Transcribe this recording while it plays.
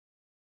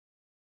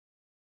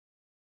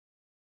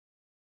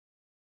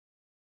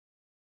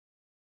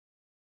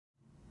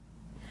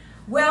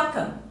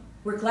Welcome.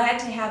 We're glad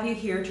to have you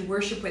here to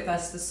worship with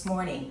us this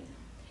morning.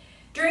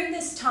 During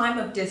this time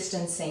of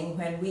distancing,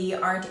 when we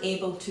aren't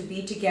able to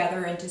be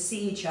together and to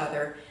see each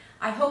other,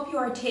 I hope you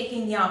are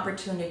taking the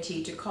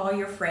opportunity to call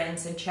your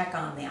friends and check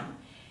on them.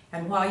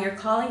 And while you're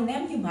calling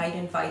them, you might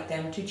invite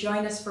them to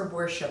join us for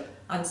worship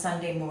on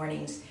Sunday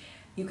mornings.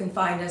 You can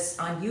find us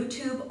on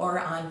YouTube or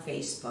on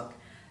Facebook.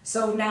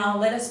 So now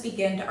let us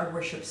begin our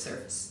worship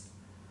service.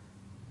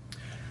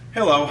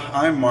 Hello,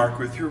 I'm Mark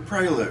with your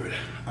prelude.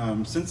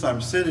 Since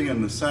I'm sitting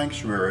in the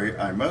sanctuary,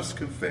 I must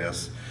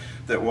confess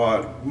that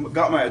what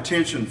got my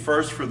attention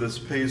first for this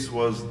piece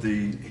was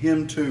the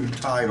hymn tune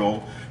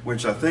title,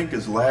 which I think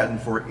is Latin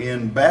for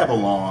In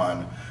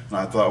Babylon. And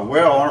I thought,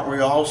 well, aren't we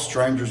all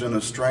strangers in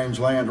a strange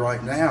land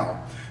right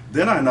now?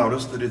 Then I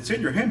noticed that it's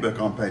in your hymn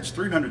book on page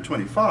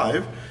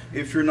 325.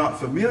 If you're not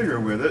familiar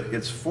with it,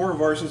 it's 4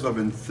 verses of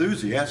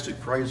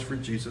enthusiastic praise for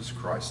Jesus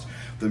Christ.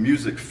 The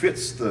music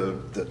fits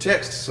the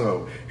text,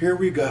 so here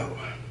we go.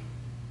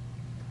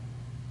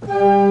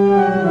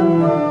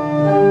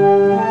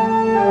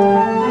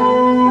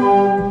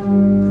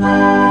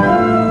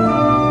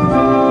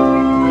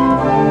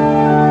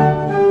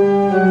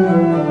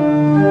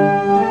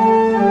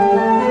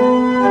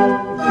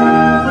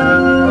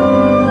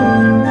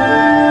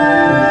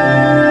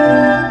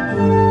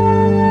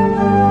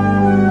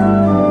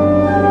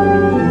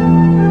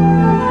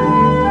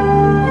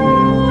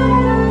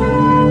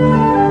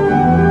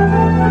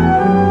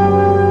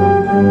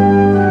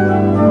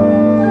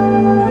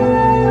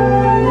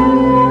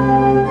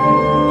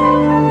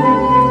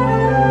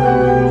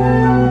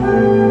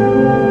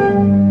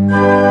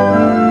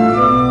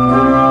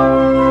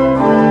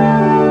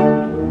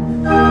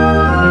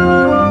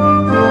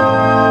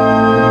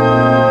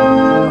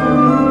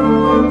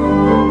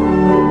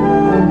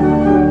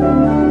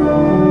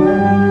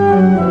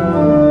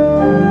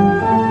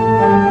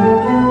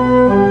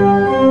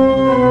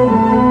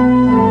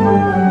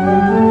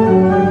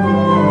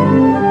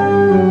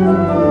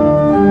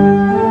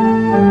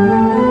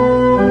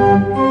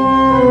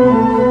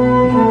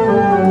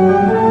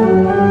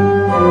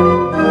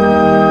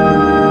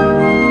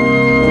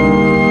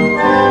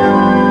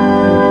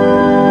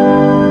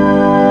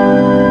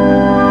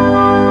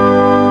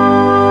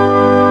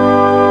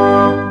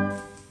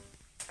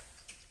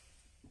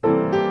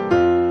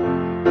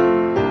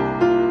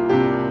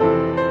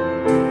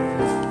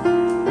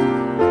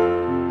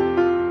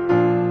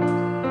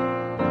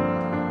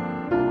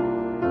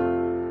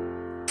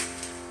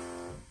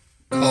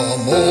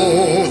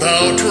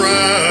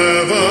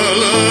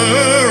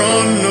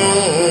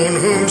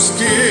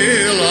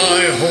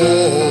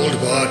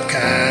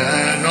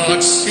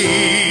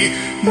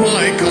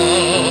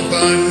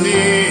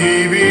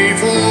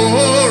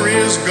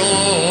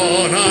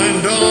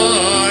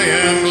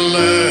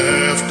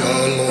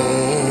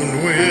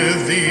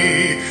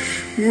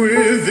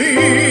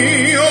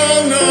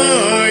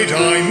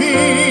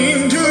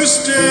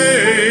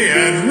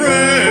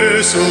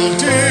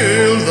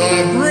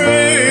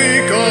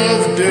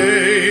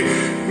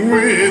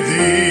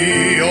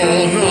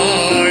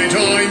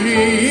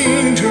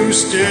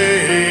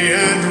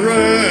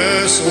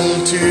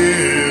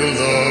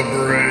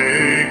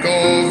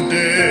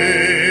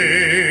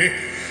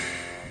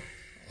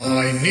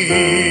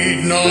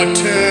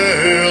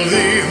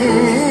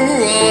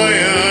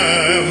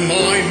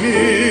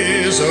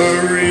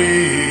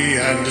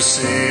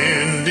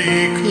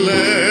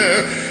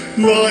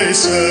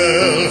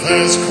 Thyself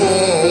has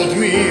called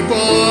me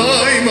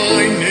by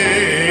my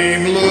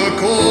name.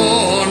 Look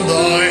on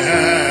thy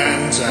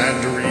hands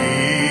and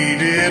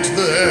read it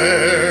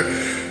there.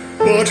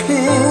 But who,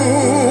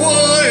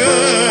 I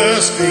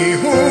ask thee,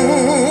 who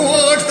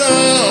art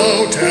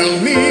thou? Tell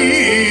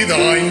me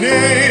thy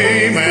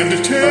name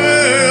and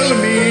tell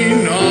me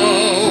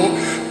now.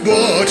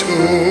 But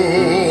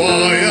who,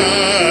 I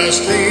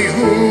ask thee,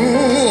 who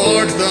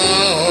art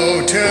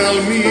thou?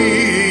 Tell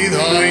me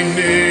thy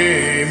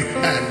name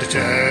and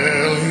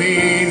tell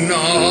me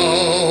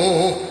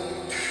now.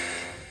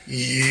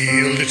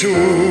 Yield to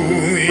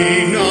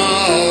me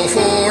now,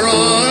 for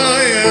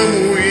I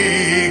am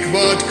weak,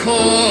 but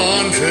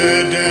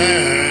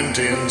confident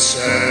in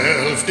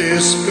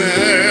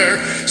self-despair.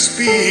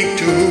 Speak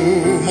to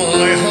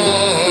my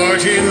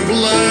heart in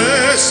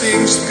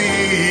blessing,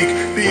 speak,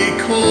 be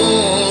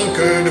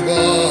conquered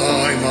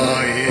by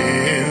my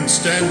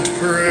instant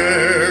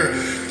prayer.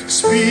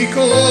 Speak,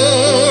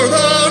 or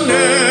thou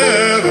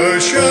never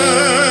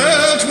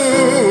shalt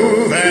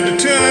move, and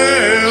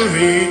tell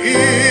me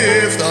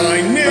if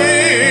thy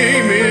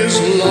name is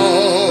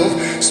love.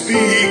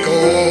 Speak,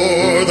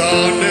 or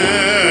thou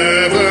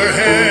never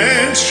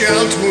hence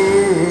shalt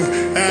move,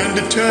 and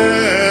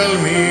tell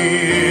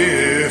me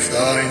if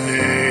thy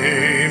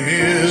name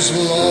is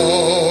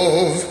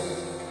love.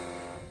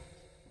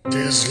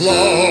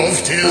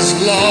 'Tis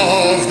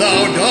love,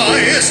 thou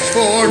diest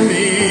for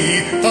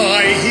me.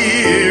 I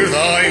hear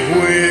thy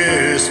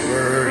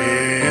whisper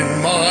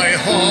in my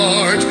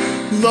heart.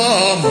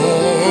 The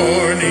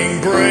morning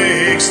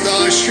breaks,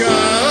 the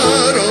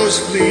shadows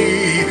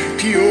flee,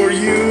 pure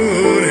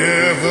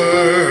universal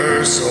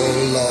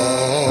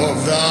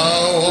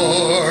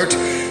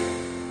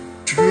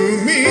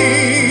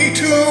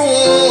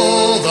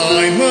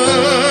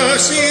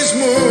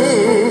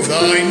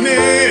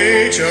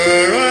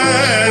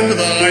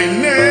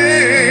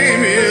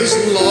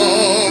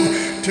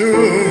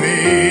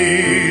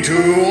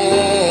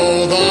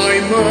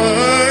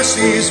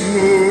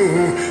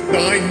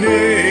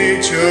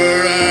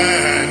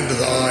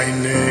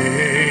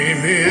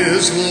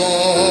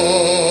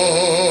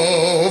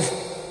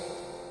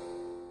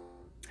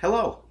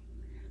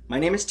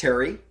name is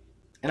Terry,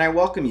 and I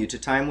welcome you to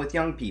Time with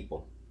Young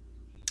People.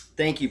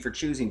 Thank you for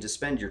choosing to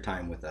spend your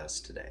time with us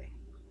today.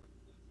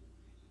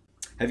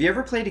 Have you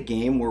ever played a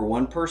game where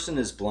one person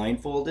is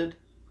blindfolded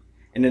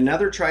and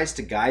another tries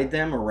to guide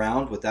them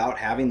around without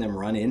having them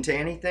run into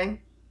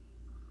anything?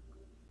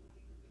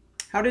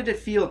 How did it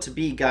feel to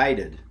be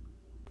guided?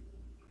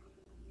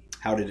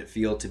 How did it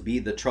feel to be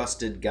the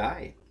trusted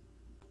guide?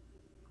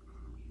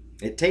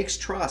 It takes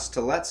trust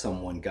to let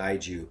someone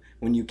guide you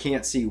when you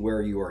can't see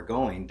where you are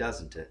going,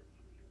 doesn't it?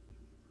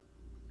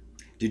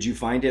 Did you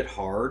find it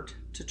hard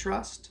to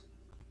trust?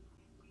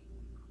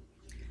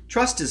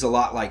 Trust is a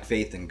lot like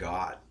faith in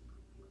God.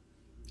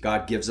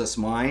 God gives us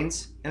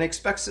minds and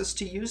expects us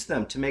to use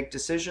them to make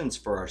decisions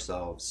for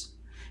ourselves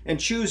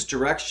and choose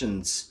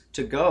directions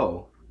to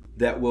go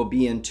that will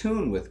be in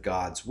tune with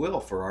God's will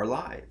for our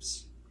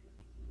lives.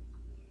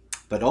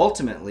 But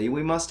ultimately,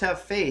 we must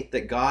have faith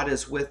that God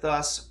is with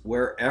us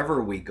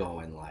wherever we go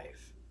in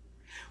life.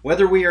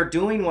 Whether we are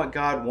doing what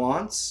God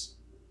wants,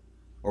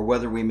 or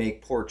whether we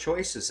make poor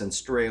choices and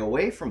stray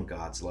away from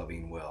God's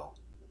loving will,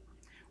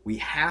 we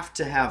have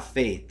to have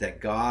faith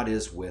that God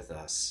is with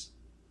us.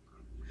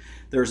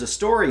 There's a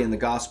story in the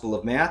Gospel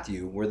of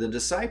Matthew where the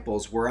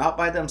disciples were out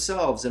by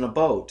themselves in a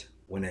boat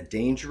when a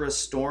dangerous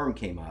storm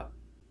came up.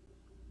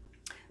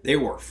 They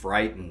were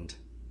frightened.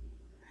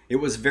 It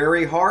was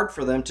very hard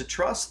for them to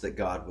trust that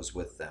God was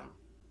with them.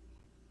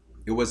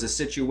 It was a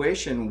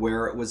situation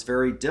where it was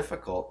very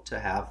difficult to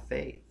have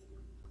faith.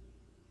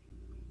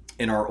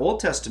 In our Old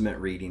Testament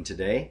reading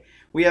today,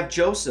 we have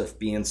Joseph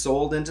being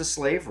sold into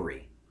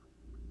slavery.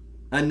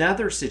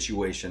 Another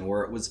situation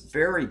where it was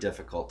very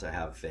difficult to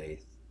have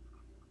faith.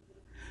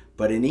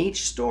 But in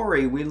each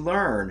story, we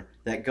learn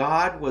that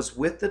God was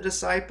with the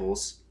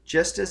disciples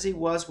just as he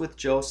was with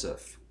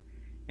Joseph,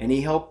 and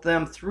he helped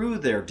them through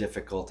their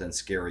difficult and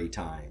scary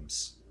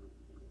times.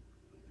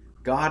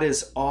 God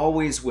is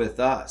always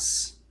with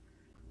us,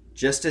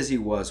 just as he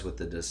was with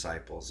the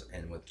disciples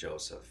and with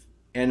Joseph,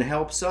 and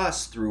helps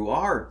us through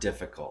our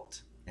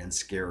difficult and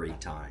scary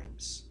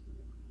times.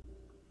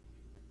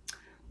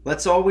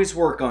 Let's always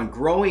work on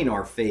growing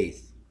our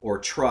faith or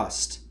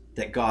trust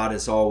that God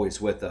is always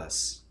with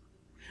us.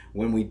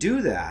 When we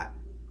do that,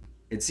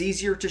 it's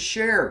easier to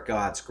share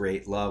God's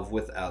great love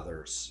with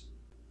others.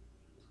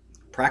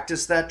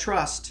 Practice that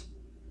trust.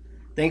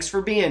 Thanks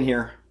for being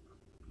here.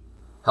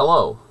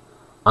 Hello,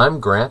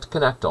 I'm Grant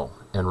Connectal,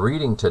 and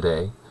reading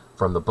today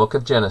from the book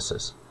of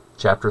Genesis,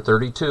 chapter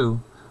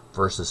 32,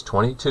 verses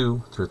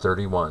 22 through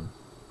 31.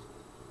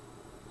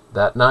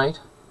 That night,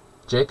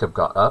 Jacob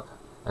got up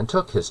and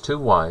took his 2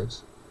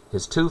 wives,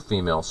 his 2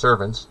 female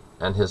servants,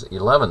 and his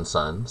 11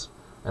 sons,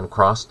 and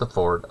crossed the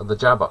ford of the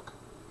Jabbok.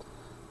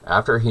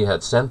 After he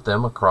had sent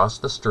them across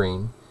the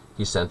stream,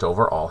 he sent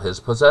over all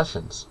his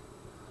possessions.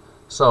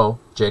 So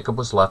Jacob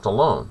was left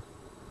alone,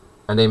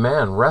 and a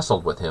man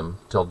wrestled with him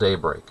till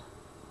daybreak.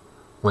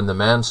 When the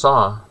man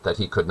saw that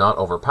he could not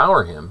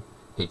overpower him,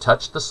 he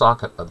touched the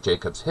socket of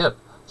Jacob's hip,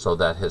 so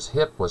that his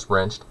hip was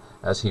wrenched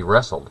as he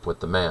wrestled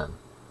with the man.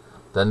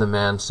 Then the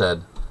man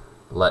said,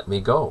 "Let me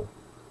go,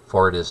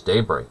 for it is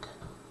daybreak."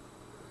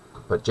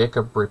 But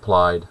Jacob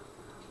replied,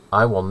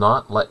 "I will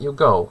not let you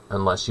go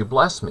unless you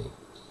bless me."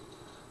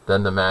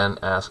 Then the man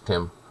asked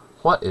him,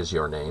 "What is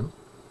your name?"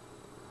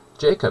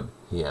 "Jacob,"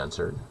 he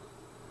answered.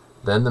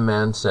 Then the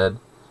man said,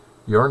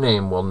 "Your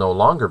name will no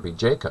longer be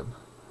Jacob,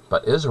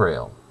 but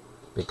Israel,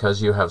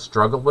 because you have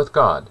struggled with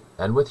God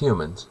and with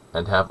humans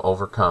and have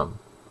overcome."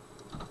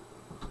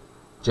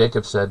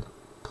 Jacob said,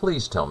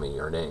 "Please tell me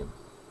your name."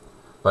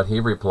 But he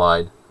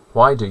replied,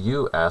 "Why do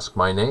you ask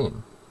my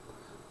name?"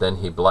 Then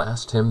he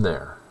blessed him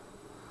there.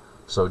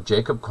 So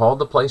Jacob called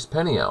the place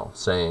Peniel,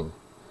 saying,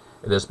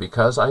 "It is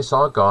because I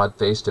saw God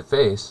face to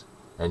face,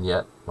 and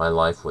yet my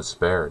life was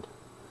spared."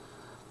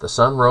 The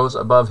sun rose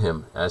above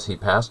him as he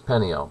passed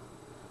Peniel,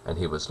 and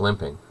he was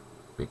limping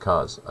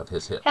because of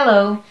his hip.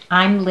 Hello,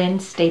 I'm Lynn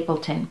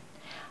Stapleton.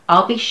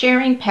 I'll be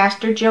sharing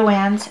Pastor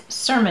Joanne's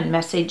sermon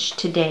message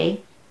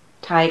today,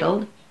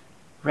 titled,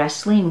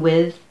 Wrestling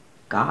with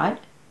God.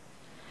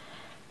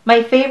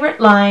 My favorite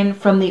line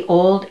from the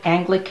old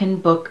Anglican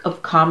Book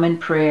of Common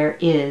Prayer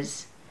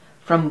is,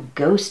 "From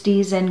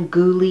ghosties and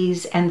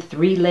ghoulies and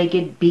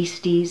 3-legged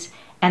beasties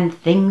and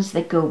things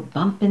that go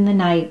bump in the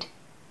night,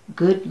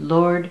 good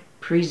Lord,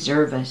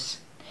 preserve us."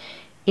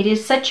 It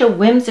is such a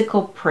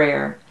whimsical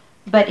prayer,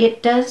 but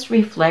it does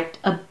reflect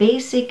a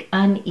basic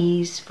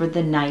unease for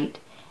the night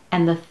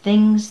and the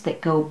things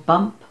that go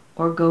bump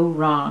or go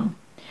wrong.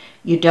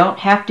 You don't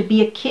have to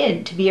be a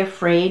kid to be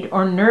afraid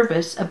or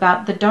nervous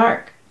about the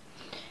dark.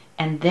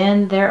 And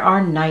then there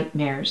are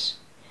nightmares.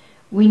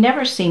 We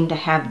never seem to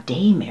have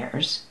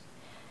daymares.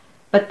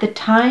 But the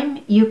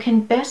time you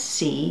can best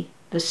see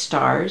the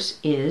stars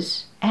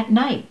is at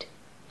night,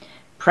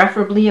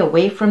 preferably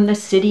away from the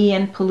city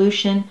and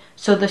pollution,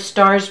 so the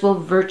stars will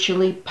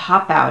virtually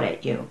pop out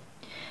at you.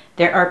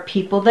 There are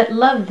people that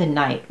love the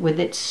night with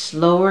its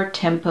slower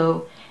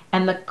tempo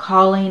and the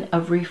calling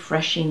of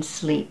refreshing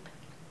sleep.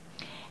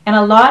 And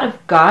a lot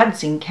of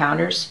God's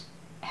encounters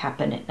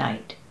happen at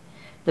night.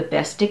 The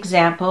best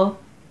example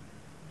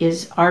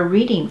is our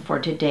reading for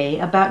today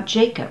about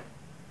Jacob.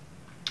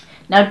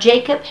 Now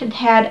Jacob had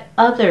had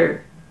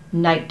other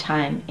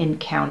nighttime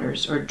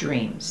encounters or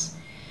dreams.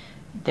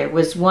 There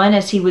was one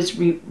as he was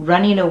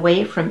running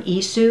away from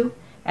Esau.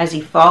 As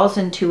he falls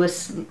into a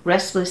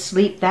restless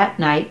sleep that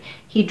night,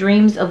 he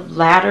dreams of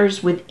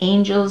ladders with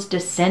angels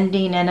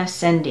descending and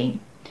ascending.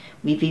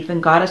 We've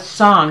even got a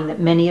song that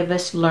many of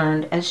us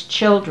learned as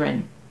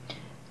children.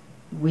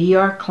 We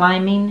are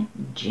climbing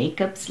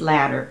Jacob's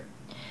ladder.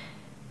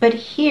 But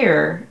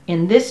here,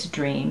 in this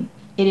dream,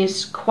 it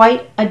is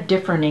quite a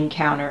different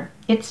encounter.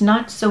 It's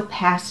not so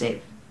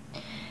passive.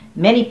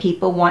 Many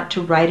people want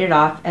to write it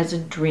off as a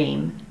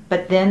dream,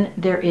 but then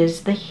there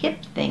is the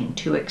hip thing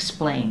to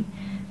explain.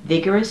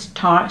 Vigorous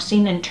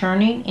tossing and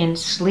turning in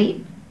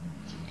sleep?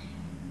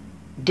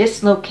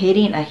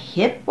 Dislocating a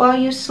hip while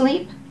you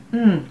sleep?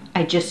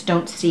 I just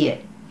don't see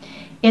it.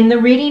 In the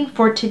reading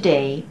for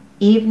today,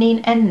 evening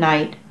and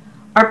night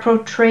are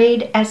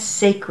portrayed as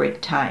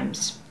sacred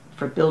times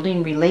for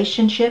building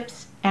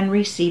relationships and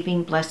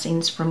receiving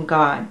blessings from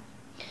God.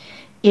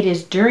 It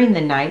is during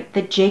the night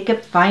that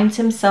Jacob finds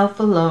himself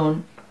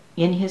alone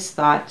in his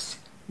thoughts,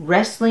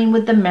 wrestling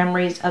with the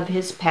memories of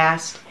his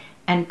past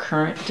and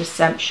current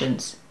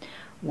deceptions,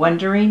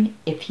 wondering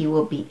if he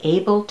will be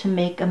able to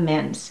make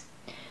amends.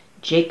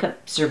 Jacob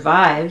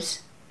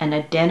survives an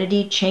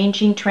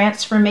identity-changing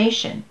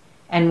transformation,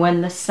 and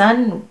when the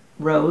sun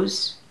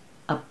rose,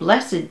 a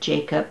blessed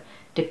Jacob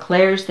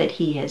declares that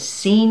he has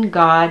seen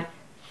God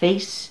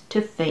face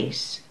to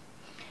face.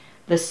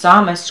 The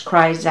psalmist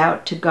cries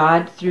out to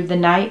God through the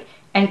night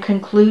and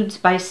concludes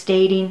by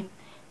stating,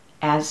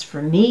 "As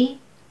for me,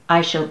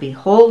 I shall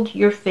behold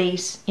your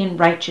face in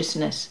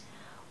righteousness.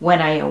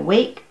 When I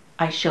awake,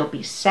 I shall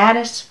be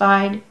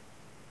satisfied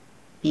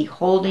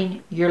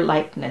beholding your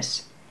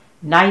likeness."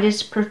 Night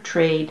is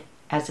portrayed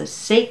as a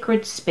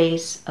sacred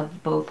space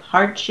of both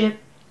hardship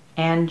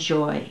and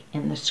joy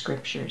in the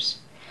scriptures.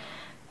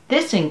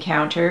 This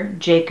encounter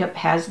Jacob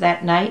has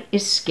that night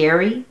is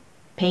scary,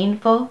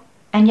 painful,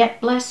 and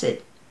yet blessed.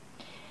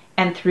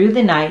 And through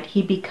the night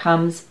he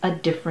becomes a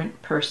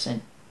different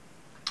person.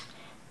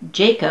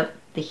 Jacob,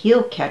 the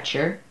heel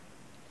catcher,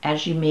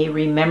 as you may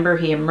remember,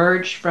 he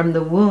emerged from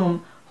the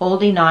womb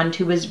holding on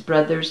to his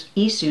brother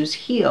Esau's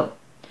heel,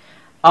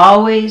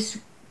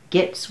 always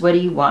gets what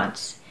he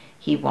wants.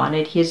 He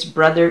wanted his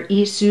brother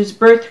Esau's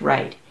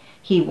birthright.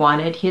 He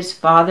wanted his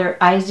father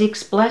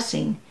Isaac's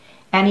blessing.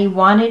 And he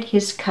wanted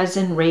his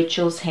cousin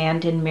Rachel's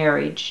hand in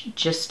marriage,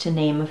 just to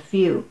name a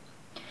few.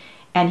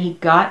 And he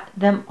got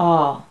them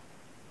all,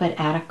 but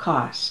at a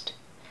cost.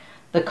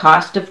 The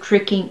cost of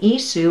tricking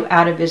Esau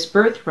out of his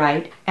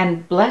birthright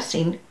and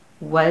blessing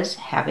was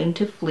having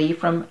to flee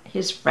from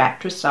his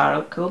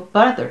fratricidal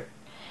brother.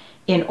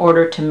 In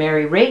order to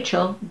marry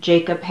Rachel,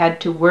 Jacob had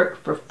to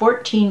work for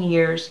 14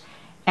 years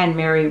and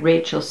marry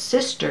Rachel's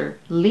sister,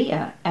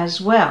 Leah,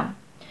 as well.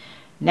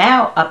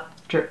 Now,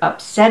 after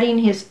upsetting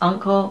his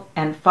uncle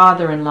and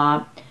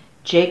father-in-law,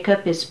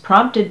 Jacob is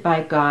prompted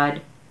by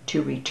God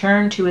to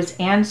return to his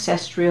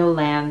ancestral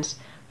lands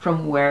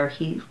from where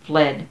he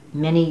fled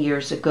many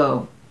years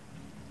ago.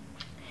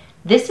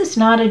 This is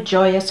not a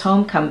joyous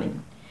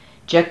homecoming.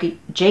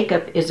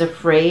 Jacob is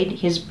afraid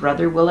his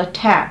brother will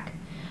attack,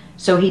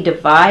 so he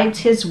divides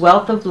his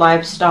wealth of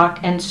livestock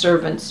and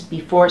servants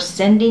before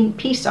sending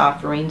peace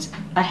offerings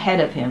ahead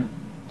of him.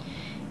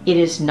 It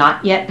is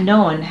not yet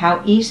known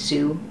how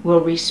Esau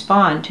will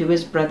respond to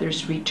his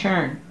brother's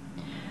return.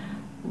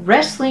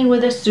 Wrestling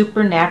with a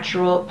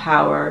supernatural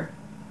power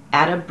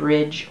at a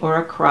bridge or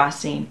a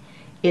crossing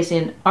is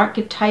an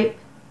archetype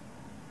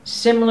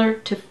similar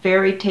to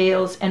fairy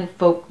tales and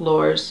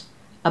folklores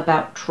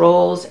about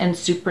trolls and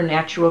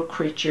supernatural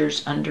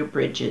creatures under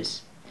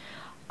bridges.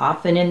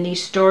 Often in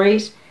these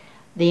stories,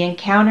 the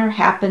encounter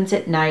happens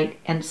at night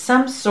and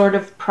some sort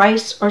of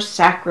price or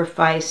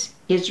sacrifice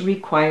is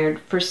required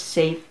for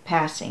safe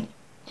passing.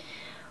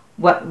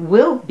 What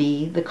will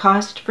be the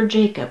cost for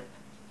Jacob?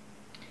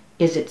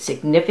 Is it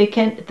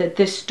significant that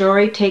this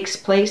story takes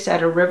place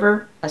at a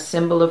river, a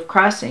symbol of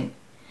crossing?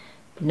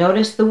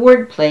 Notice the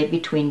wordplay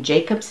between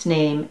Jacob's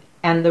name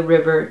and the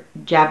river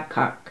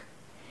Jabbok.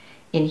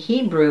 In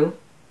Hebrew,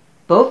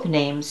 both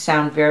names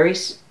sound very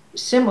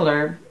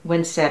similar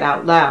when said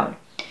out loud.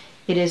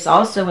 It is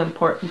also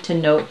important to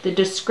note the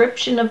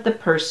description of the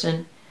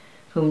person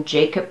whom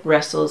Jacob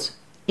wrestles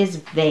is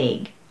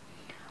vague,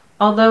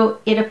 although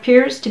it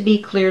appears to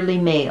be clearly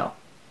male.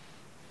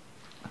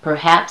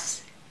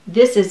 Perhaps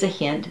this is a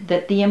hint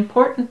that the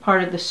important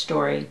part of the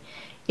story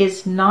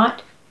is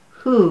not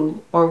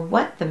who or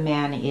what the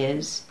man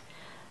is,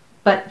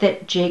 but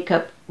that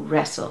Jacob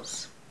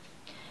wrestles.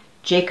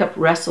 Jacob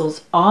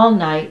wrestles all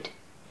night,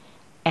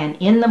 and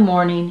in the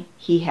morning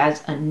he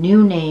has a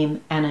new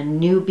name and a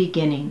new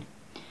beginning.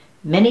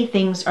 Many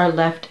things are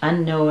left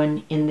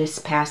unknown in this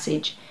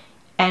passage,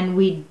 and what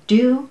we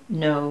do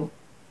know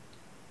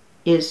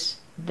is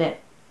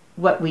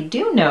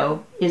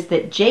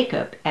that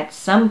Jacob at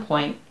some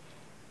point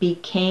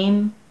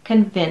became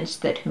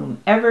convinced that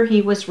whomever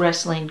he was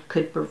wrestling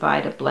could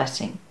provide a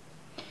blessing.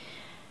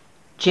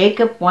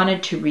 Jacob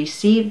wanted to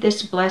receive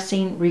this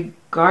blessing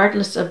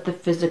regardless of the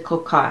physical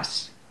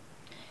costs.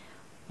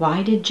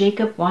 Why did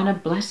Jacob want a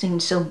blessing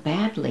so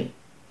badly?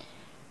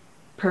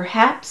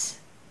 Perhaps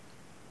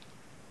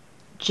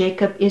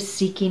Jacob is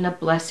seeking a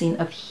blessing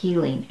of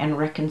healing and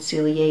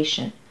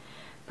reconciliation.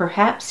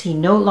 Perhaps he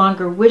no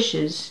longer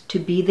wishes to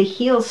be the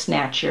heel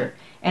snatcher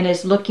and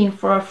is looking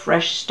for a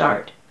fresh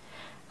start.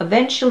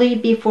 Eventually,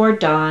 before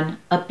dawn,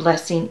 a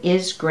blessing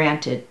is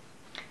granted,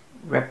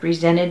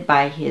 represented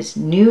by his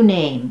new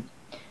name.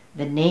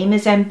 The name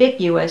is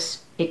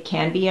ambiguous. It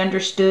can be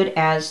understood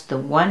as the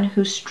one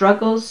who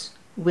struggles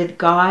with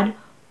God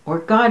or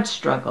God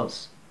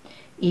struggles.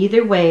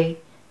 Either way,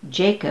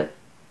 Jacob,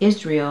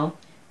 Israel,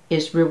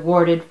 is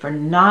rewarded for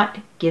not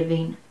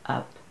giving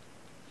up.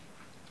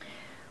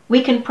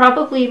 We can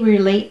probably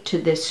relate to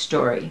this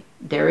story.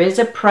 There is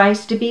a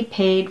price to be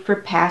paid for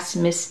past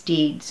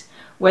misdeeds,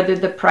 whether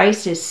the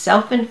price is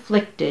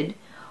self-inflicted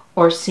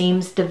or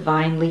seems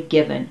divinely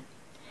given.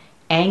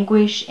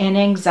 Anguish and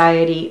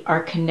anxiety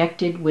are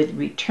connected with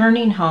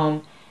returning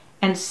home,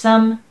 and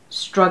some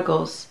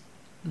struggles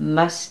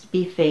must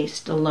be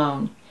faced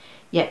alone.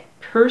 Yet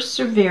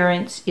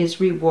perseverance is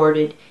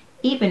rewarded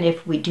even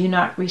if we do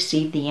not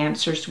receive the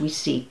answers we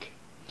seek.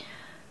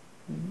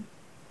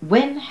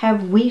 When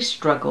have we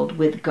struggled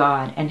with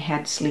God and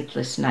had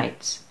sleepless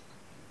nights?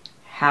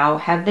 How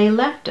have they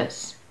left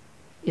us?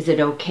 Is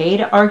it okay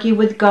to argue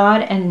with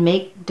God and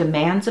make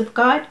demands of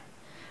God?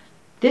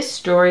 This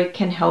story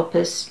can help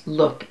us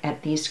look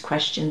at these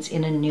questions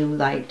in a new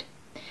light.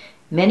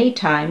 Many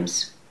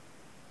times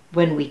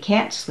when we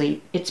can't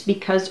sleep, it's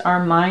because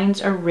our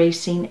minds are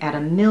racing at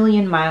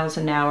 1,000,000 miles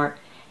an hour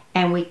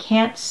and we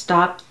can't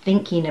stop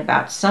thinking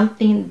about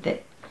something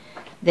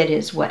that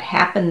is what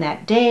happened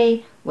that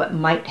day, what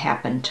might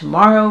happen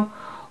tomorrow,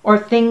 or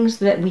things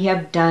that we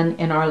have done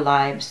in our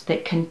lives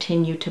that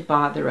continue to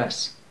bother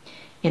us.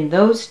 In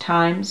those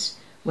times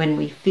when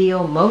we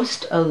feel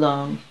most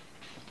alone.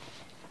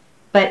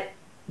 But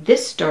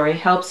this story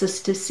helps us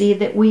to see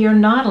that we are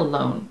not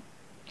alone.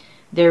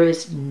 There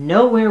is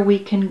nowhere we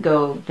can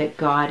go that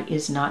God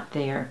is not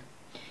there.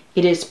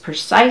 It is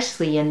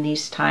precisely in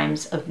these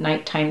times of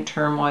nighttime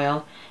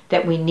turmoil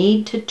that we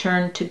need to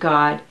turn to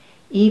God,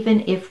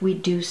 even if we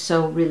do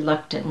so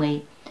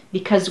reluctantly,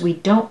 because we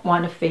don't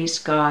want to face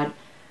God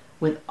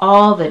with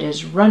all that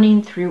is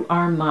running through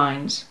our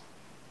minds.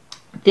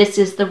 This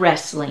is the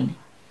wrestling.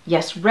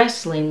 Yes,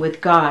 wrestling with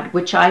God,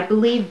 which I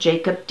believe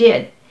Jacob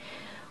did.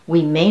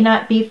 We may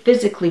not be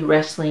physically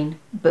wrestling,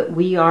 but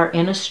we are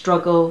in a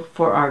struggle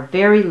for our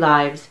very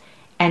lives,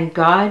 and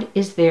God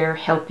is there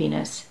helping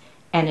us.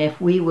 And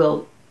if we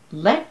will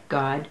let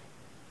God,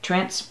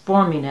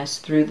 transforming us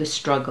through the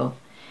struggle.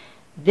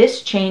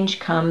 This change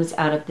comes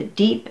out of the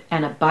deep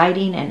and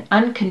abiding and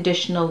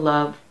unconditional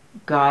love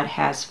God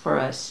has for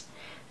us.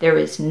 There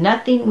is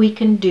nothing we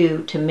can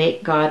do to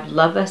make God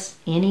love us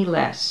any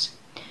less.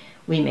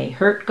 We may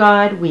hurt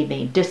God, we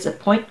may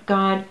disappoint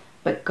God,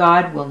 but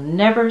God will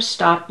never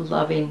stop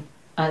loving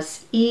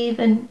us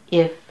even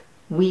if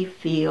we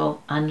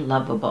feel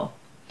unlovable.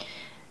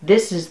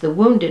 This is the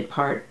wounded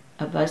part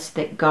of us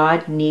that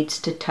God needs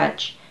to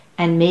touch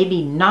and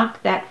maybe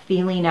knock that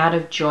feeling out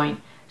of joint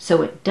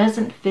so it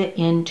doesn't fit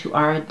into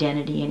our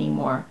identity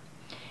anymore.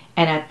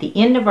 And at the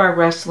end of our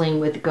wrestling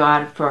with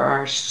God for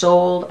our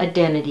soul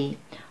identity,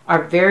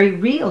 our very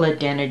real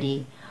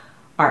identity,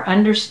 our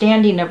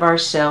understanding of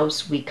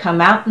ourselves, we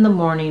come out in the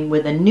morning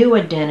with a new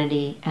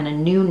identity and a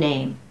new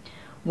name,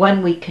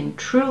 one we can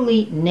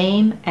truly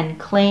name and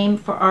claim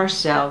for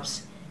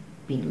ourselves,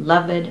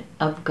 beloved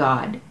of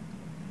God.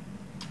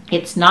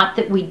 It's not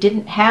that we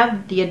didn't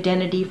have the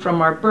identity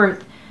from our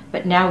birth,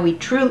 but now we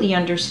truly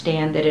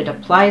understand that it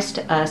applies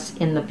to us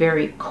in the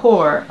very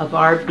core of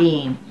our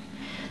being.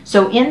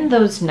 So in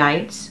those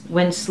nights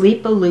when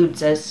sleep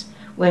eludes us,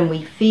 when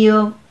we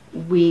feel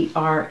we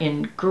are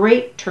in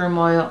great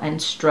turmoil and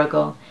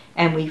struggle,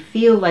 and we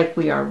feel like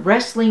we are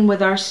wrestling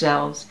with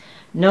ourselves,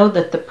 know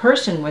that the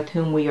person with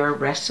whom we are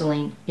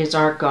wrestling is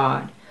our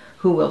God,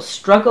 who will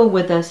struggle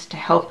with us to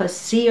help us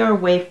see our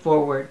way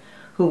forward,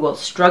 who will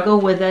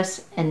struggle with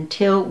us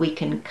until we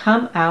can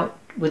come out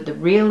with the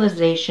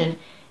realization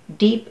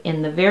deep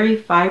in the very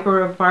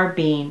fiber of our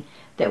being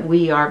that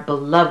we are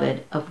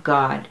beloved of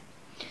God,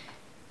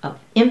 of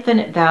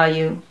infinite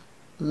value,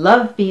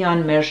 love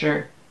beyond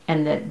measure,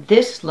 and that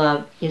this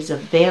love is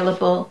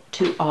available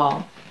to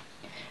all.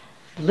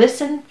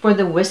 Listen for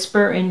the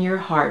whisper in your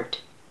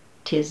heart,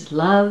 "'Tis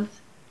love,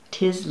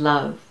 'tis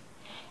love,"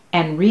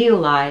 and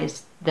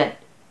realize that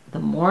the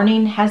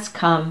morning has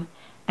come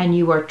and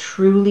you are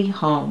truly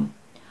home,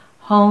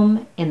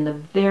 home in the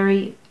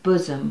very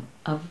bosom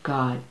of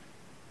God.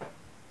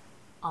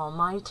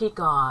 Almighty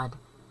God,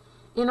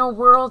 in a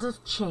world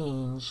of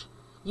change,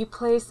 you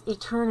place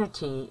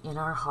eternity in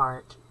our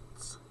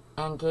hearts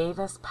and gave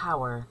us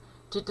power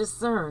to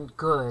discern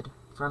good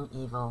from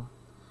evil.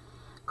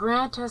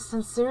 Grant us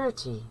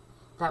sincerity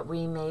that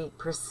we may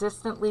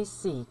persistently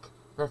seek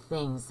the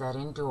things that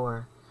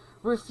endure,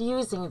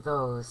 refusing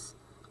those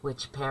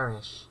which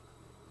perish.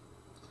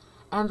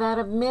 and that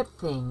amid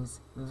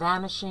things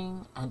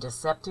vanishing and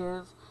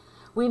deceptive,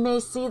 we may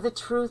see the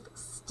truth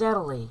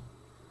steadily,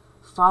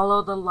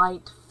 follow the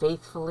light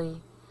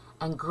faithfully,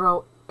 and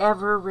grow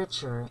ever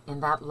richer in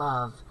that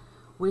love,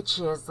 which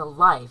is the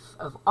life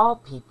of all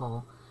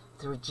people,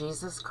 through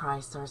Jesus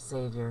Christ our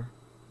Savior.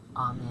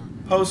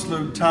 Amen.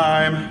 Postlude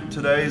time.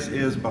 Today's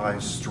is by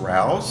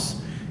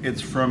Strauss. It's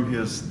from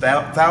his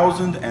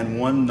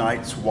 1001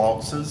 Nights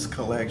Waltzes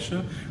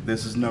collection.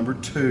 This is number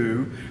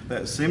 2.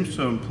 That seems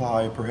to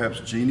imply perhaps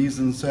genies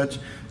and such.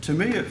 To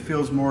me, it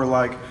feels more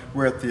like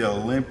we're at the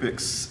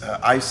Olympics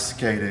ice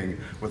skating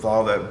with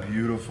all that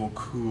beautiful,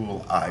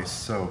 cool ice.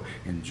 So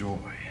enjoy.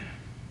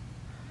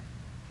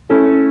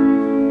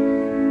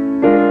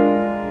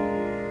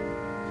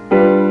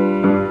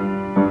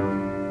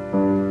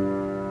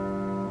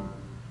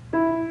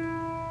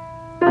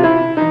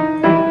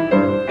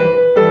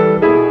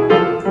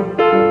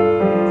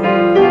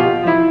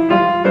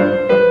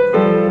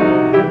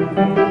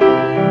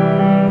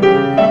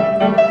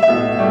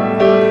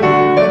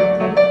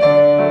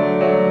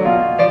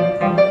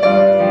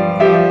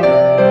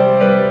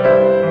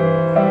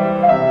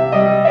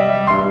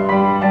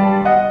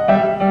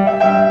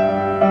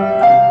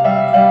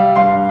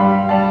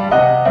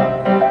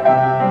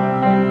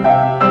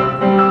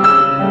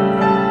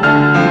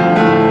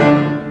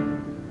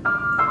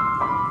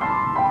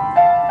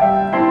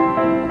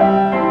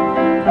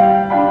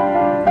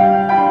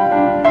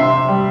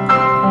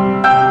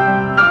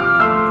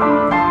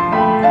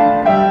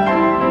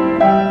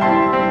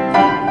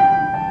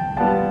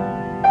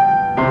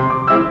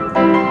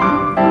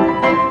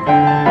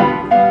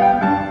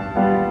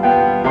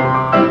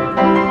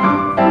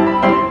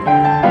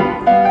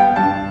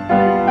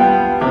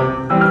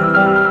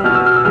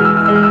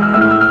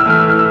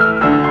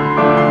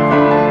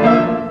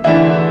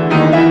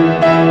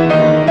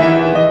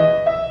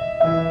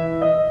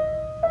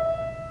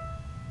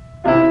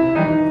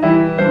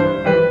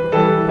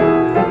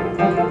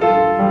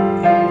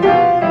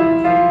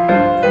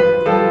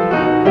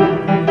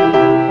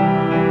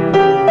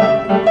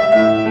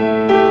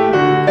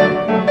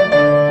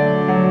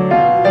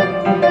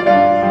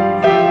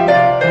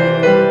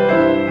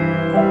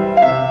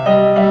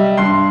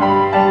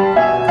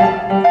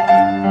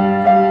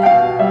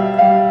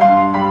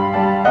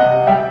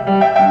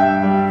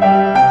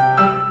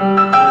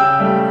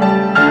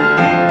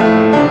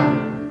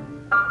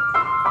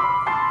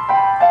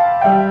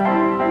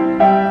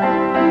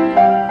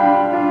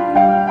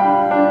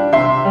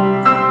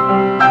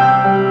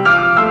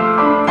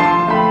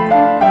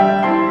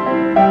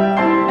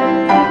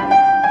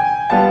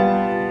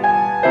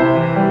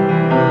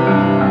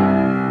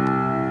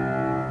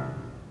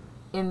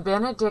 In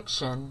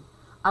benediction,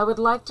 I would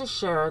like to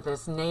share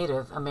this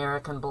Native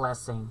American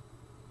blessing.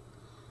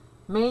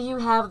 May you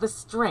have the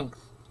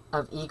strength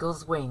of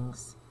eagle's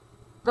wings,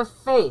 the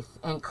faith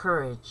and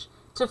courage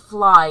to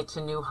fly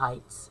to new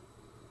heights,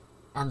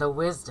 and the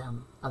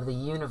wisdom of the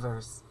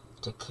universe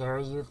to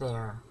carry you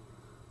there.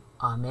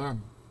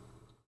 Amen.